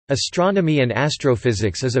Astronomy and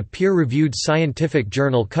Astrophysics is a peer-reviewed scientific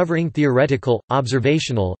journal covering theoretical,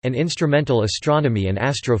 observational, and instrumental astronomy and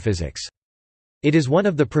astrophysics. It is one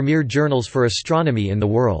of the premier journals for astronomy in the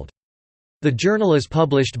world. The journal is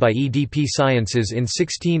published by EDP Sciences in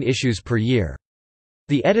 16 issues per year.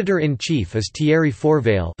 The editor-in-chief is Thierry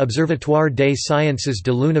Fourvale, Observatoire des Sciences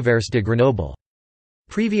de l'Univers de Grenoble.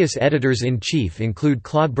 Previous editors-in-chief include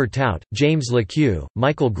Claude Berthout, James Lequeux,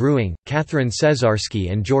 Michael Gruing, Catherine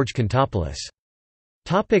Cesarski and George Contopoulos.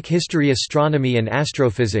 History. Astronomy and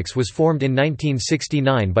Astrophysics was formed in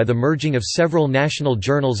 1969 by the merging of several national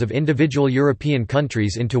journals of individual European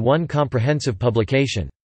countries into one comprehensive publication.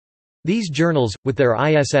 These journals, with their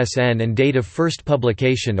ISSN and date of first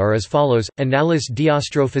publication are as follows: Annales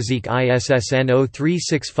d'Astrophysique ISSN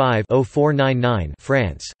 0365-0499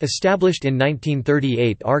 France, established in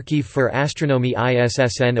 1938. Archive für Astronomie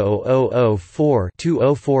ISSN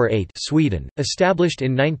 0004-2048 Sweden, established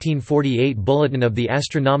in 1948. Bulletin of the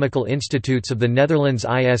Astronomical Institutes of the Netherlands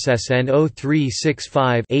ISSN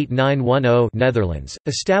 0365-8910 Netherlands,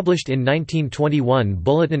 established in 1921.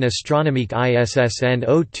 Bulletin astronomique ISSN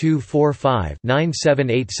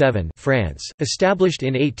 0245-9787 France, established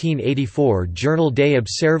in 1884. Journal des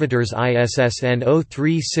Observateurs ISSN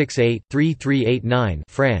 0368-3389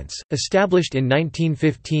 France, established in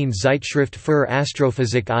 1915. Zeitschrift für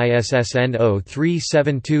Astrophysik ISSN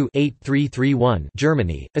 0372-8331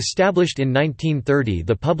 Germany, established in 1930.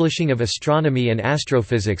 The publishing of astronomy and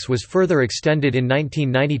astrophysics was further extended in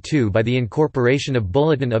 1992 by the incorporation of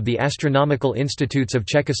Bulletin of the Astronomical Institutes of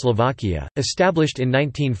Czechoslovakia, established in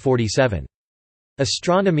 1947.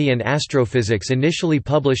 Astronomy and Astrophysics initially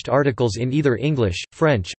published articles in either English,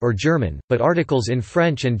 French, or German, but articles in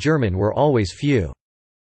French and German were always few.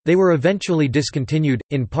 They were eventually discontinued,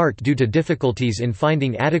 in part due to difficulties in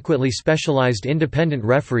finding adequately specialized independent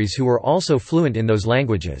referees who were also fluent in those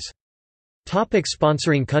languages.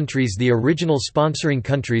 Sponsoring countries. The original sponsoring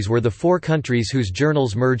countries were the four countries whose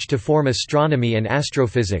journals merged to form Astronomy and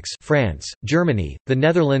Astrophysics: France, Germany, the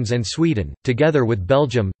Netherlands and Sweden, together with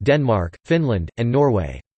Belgium, Denmark, Finland, and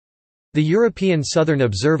Norway. The European Southern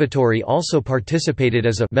Observatory also participated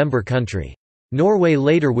as a member country. Norway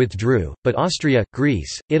later withdrew, but Austria,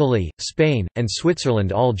 Greece, Italy, Spain, and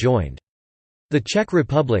Switzerland all joined. The Czech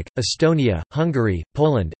Republic, Estonia, Hungary,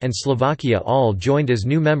 Poland, and Slovakia all joined as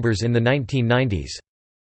new members in the 1990s.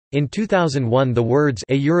 In 2001 the words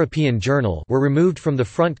 "A European Journal" were removed from the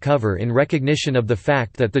front cover in recognition of the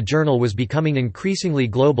fact that the journal was becoming increasingly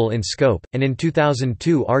global in scope, and in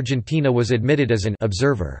 2002 Argentina was admitted as an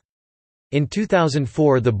observer. In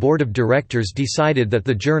 2004 the board of directors decided that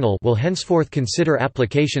the journal will henceforth consider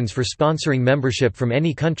applications for sponsoring membership from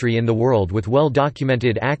any country in the world with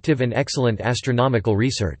well-documented active and excellent astronomical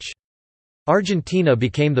research. Argentina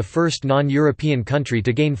became the first non-European country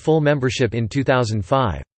to gain full membership in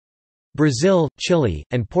 2005. Brazil, Chile,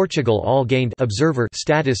 and Portugal all gained observer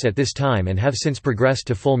status at this time and have since progressed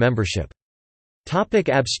to full membership.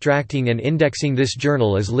 Abstracting and indexing. This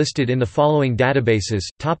journal is listed in the following databases.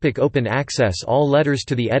 Open access. All letters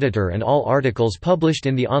to the editor and all articles published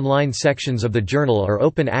in the online sections of the journal are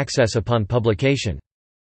open access upon publication.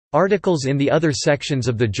 Articles in the other sections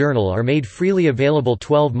of the journal are made freely available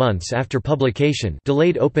 12 months after publication,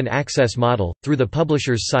 delayed open access model, through the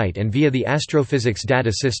publisher's site and via the Astrophysics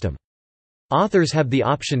data system. Authors have the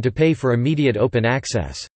option to pay for immediate open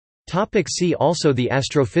access. See also: the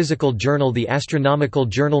Astrophysical Journal, the Astronomical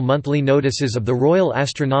Journal, monthly notices of the Royal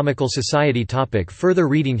Astronomical Society. Further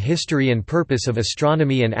reading: History and purpose of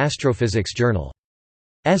Astronomy and Astrophysics Journal.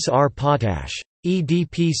 S. R. Potash.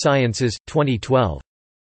 EDP Sciences, 2012.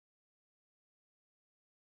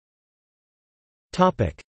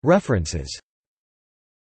 References